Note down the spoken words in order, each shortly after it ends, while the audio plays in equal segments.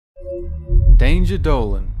Danger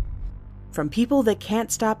Dolan. From people that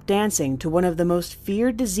can't stop dancing to one of the most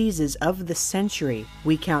feared diseases of the century,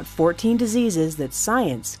 we count 14 diseases that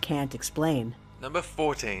science can't explain. Number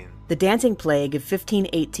 14. The dancing plague of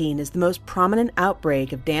 1518 is the most prominent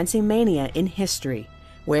outbreak of dancing mania in history,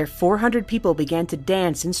 where 400 people began to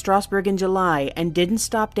dance in Strasbourg in July and didn't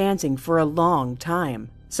stop dancing for a long time.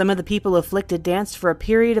 Some of the people afflicted danced for a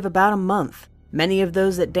period of about a month. Many of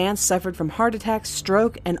those that danced suffered from heart attacks,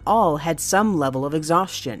 stroke, and all had some level of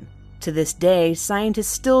exhaustion. To this day, scientists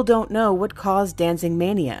still don't know what caused dancing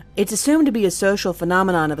mania. It's assumed to be a social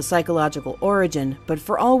phenomenon of a psychological origin, but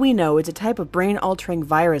for all we know, it's a type of brain-altering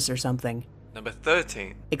virus or something. Number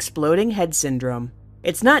 13. Exploding head syndrome.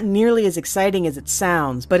 It's not nearly as exciting as it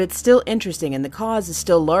sounds, but it's still interesting and the cause is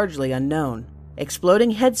still largely unknown.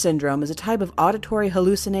 Exploding head syndrome is a type of auditory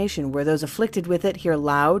hallucination where those afflicted with it hear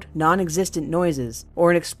loud, non-existent noises, or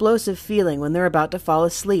an explosive feeling when they're about to fall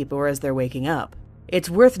asleep or as they're waking up. It's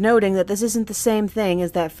worth noting that this isn't the same thing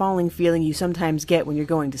as that falling feeling you sometimes get when you're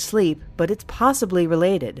going to sleep, but it's possibly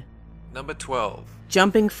related. Number 12.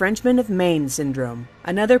 Jumping Frenchman of Maine syndrome.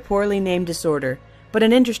 Another poorly named disorder, but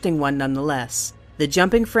an interesting one nonetheless. The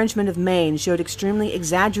jumping Frenchman of Maine showed extremely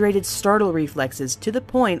exaggerated startle reflexes to the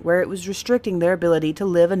point where it was restricting their ability to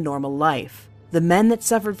live a normal life. The men that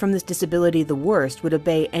suffered from this disability the worst would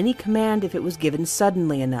obey any command if it was given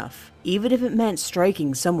suddenly enough, even if it meant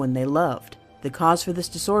striking someone they loved. The cause for this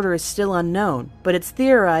disorder is still unknown, but it's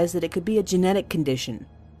theorized that it could be a genetic condition.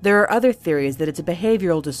 There are other theories that it's a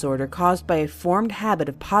behavioral disorder caused by a formed habit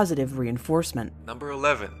of positive reinforcement. Number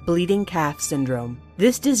 11. Bleeding calf syndrome.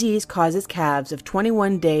 This disease causes calves of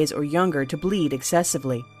 21 days or younger to bleed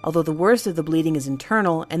excessively, although the worst of the bleeding is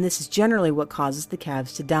internal, and this is generally what causes the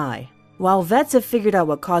calves to die. While vets have figured out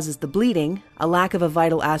what causes the bleeding, a lack of a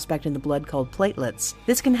vital aspect in the blood called platelets,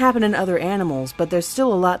 this can happen in other animals, but there's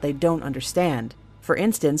still a lot they don't understand. For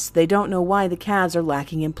instance, they don't know why the calves are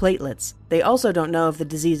lacking in platelets. They also don't know if the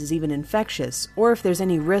disease is even infectious, or if there's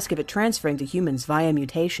any risk of it transferring to humans via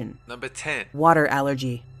mutation. Number 10. Water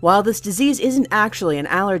allergy. While this disease isn't actually an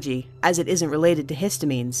allergy, as it isn't related to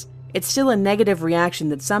histamines, it's still a negative reaction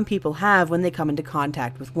that some people have when they come into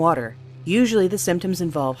contact with water. Usually the symptoms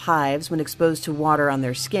involve hives when exposed to water on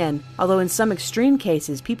their skin, although in some extreme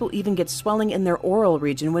cases people even get swelling in their oral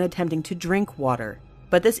region when attempting to drink water.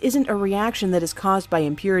 But this isn't a reaction that is caused by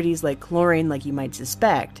impurities like chlorine like you might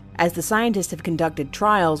suspect, as the scientists have conducted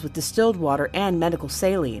trials with distilled water and medical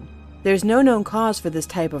saline. There's no known cause for this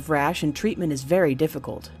type of rash and treatment is very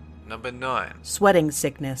difficult. Number 9. Sweating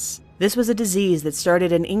sickness. This was a disease that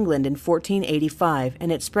started in England in 1485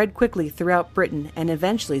 and it spread quickly throughout Britain and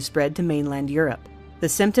eventually spread to mainland Europe. The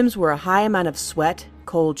symptoms were a high amount of sweat,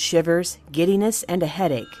 cold shivers, giddiness, and a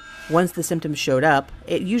headache. Once the symptoms showed up,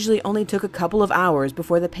 it usually only took a couple of hours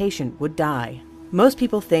before the patient would die. Most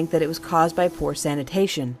people think that it was caused by poor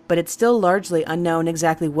sanitation, but it's still largely unknown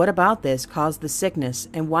exactly what about this caused the sickness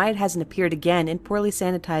and why it hasn't appeared again in poorly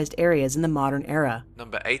sanitized areas in the modern era.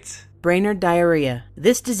 Number 8. Brainerd diarrhea.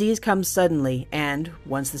 This disease comes suddenly and,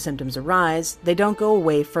 once the symptoms arise, they don't go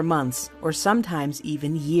away for months, or sometimes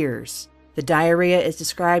even years. The diarrhea is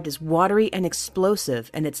described as watery and explosive,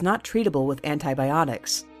 and it's not treatable with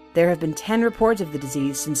antibiotics. There have been 10 reports of the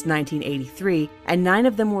disease since 1983, and 9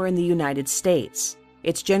 of them were in the United States.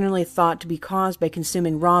 It's generally thought to be caused by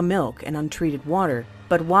consuming raw milk and untreated water,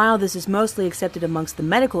 but while this is mostly accepted amongst the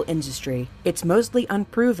medical industry, it's mostly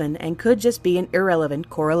unproven and could just be an irrelevant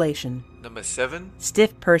correlation. Number 7.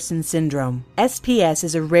 Stiff person syndrome. SPS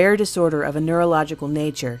is a rare disorder of a neurological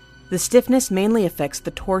nature. The stiffness mainly affects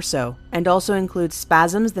the torso, and also includes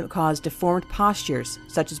spasms that cause deformed postures,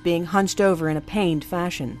 such as being hunched over in a pained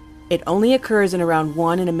fashion. It only occurs in around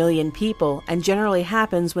 1 in a million people, and generally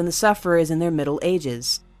happens when the sufferer is in their middle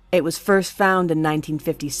ages. It was first found in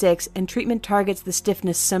 1956, and treatment targets the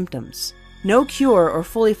stiffness symptoms. No cure or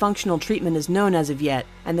fully functional treatment is known as of yet,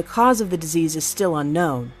 and the cause of the disease is still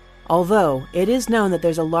unknown. Although, it is known that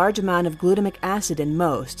there's a large amount of glutamic acid in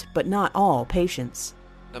most, but not all patients.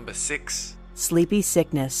 Number 6. Sleepy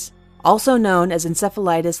sickness. Also known as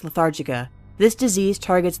encephalitis lethargica, this disease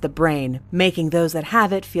targets the brain, making those that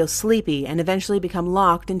have it feel sleepy and eventually become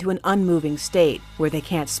locked into an unmoving state, where they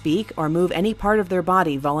can't speak or move any part of their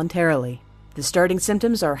body voluntarily. The starting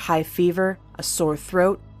symptoms are high fever, a sore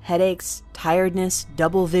throat, headaches, tiredness,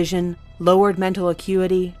 double vision, lowered mental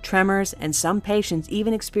acuity, tremors, and some patients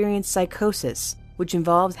even experience psychosis, which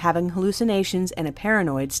involves having hallucinations and a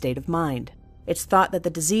paranoid state of mind. It's thought that the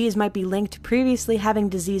disease might be linked to previously having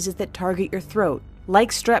diseases that target your throat,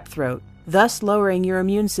 like strep throat, thus lowering your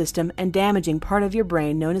immune system and damaging part of your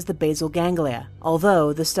brain known as the basal ganglia,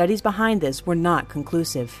 although the studies behind this were not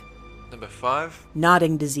conclusive. Number 5.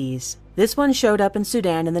 Nodding disease. This one showed up in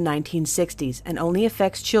Sudan in the 1960s and only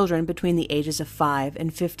affects children between the ages of 5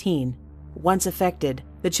 and 15. Once affected,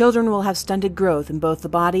 the children will have stunted growth in both the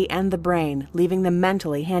body and the brain, leaving them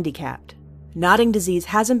mentally handicapped. Nodding disease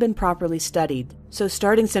hasn't been properly studied, so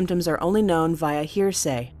starting symptoms are only known via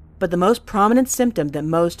hearsay. But the most prominent symptom that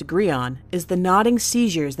most agree on is the nodding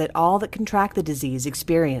seizures that all that contract the disease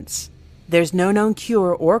experience. There's no known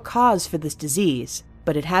cure or cause for this disease,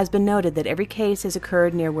 but it has been noted that every case has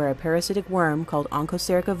occurred near where a parasitic worm called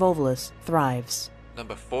Onchocerca volvulus thrives.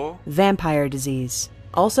 Number 4. Vampire disease.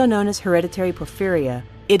 Also known as hereditary porphyria,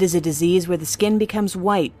 it is a disease where the skin becomes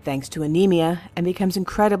white thanks to anemia and becomes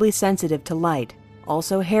incredibly sensitive to light.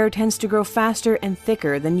 Also, hair tends to grow faster and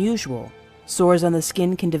thicker than usual. Sores on the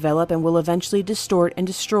skin can develop and will eventually distort and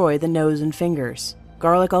destroy the nose and fingers.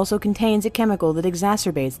 Garlic also contains a chemical that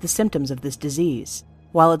exacerbates the symptoms of this disease.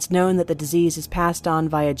 While it's known that the disease is passed on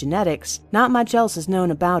via genetics, not much else is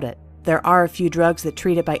known about it. There are a few drugs that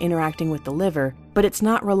treat it by interacting with the liver, but it's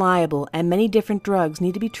not reliable and many different drugs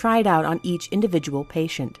need to be tried out on each individual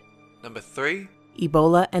patient. Number 3.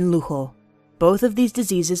 Ebola and Lujo. Both of these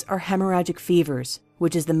diseases are hemorrhagic fevers,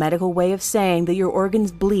 which is the medical way of saying that your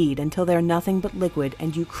organs bleed until they're nothing but liquid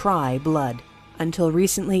and you cry blood. Until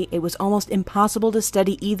recently, it was almost impossible to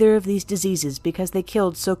study either of these diseases because they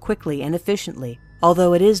killed so quickly and efficiently,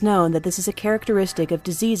 although it is known that this is a characteristic of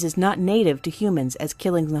diseases not native to humans, as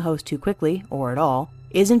killing the host too quickly, or at all,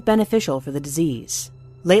 isn't beneficial for the disease.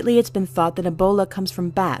 Lately it's been thought that Ebola comes from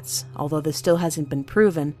bats, although this still hasn't been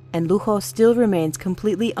proven, and Lujo still remains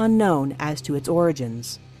completely unknown as to its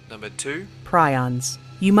origins. Number 2. Prions.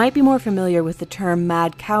 You might be more familiar with the term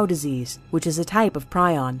mad cow disease, which is a type of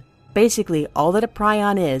prion. Basically, all that a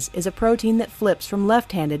prion is a protein that flips from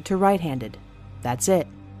left-handed to right-handed. That's it.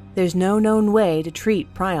 There's no known way to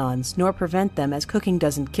treat prions, nor prevent them, as cooking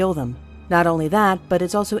doesn't kill them. Not only that, but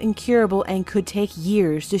it's also incurable and could take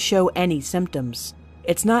years to show any symptoms.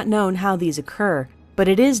 It's not known how these occur, but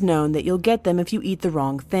it is known that you'll get them if you eat the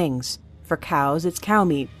wrong things. For cows, it's cow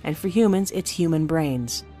meat, and for humans, it's human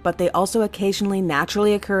brains. But they also occasionally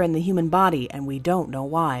naturally occur in the human body, and we don't know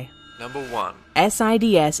why. Number 1.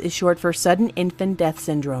 SIDS is short for Sudden Infant Death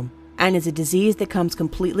Syndrome, and is a disease that comes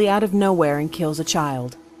completely out of nowhere and kills a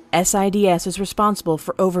child. SIDS is responsible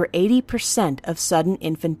for over 80% of sudden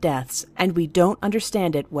infant deaths, and we don't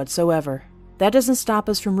understand it whatsoever. That doesn't stop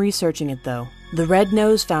us from researching it, though. The Red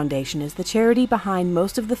Nose Foundation is the charity behind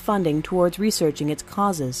most of the funding towards researching its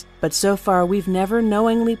causes, but so far we've never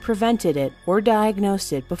knowingly prevented it or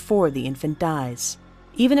diagnosed it before the infant dies.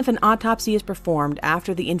 Even if an autopsy is performed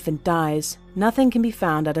after the infant dies, nothing can be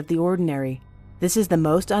found out of the ordinary. This is the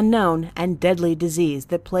most unknown and deadly disease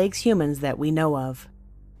that plagues humans that we know of.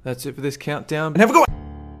 That's it for this countdown. And have a good one!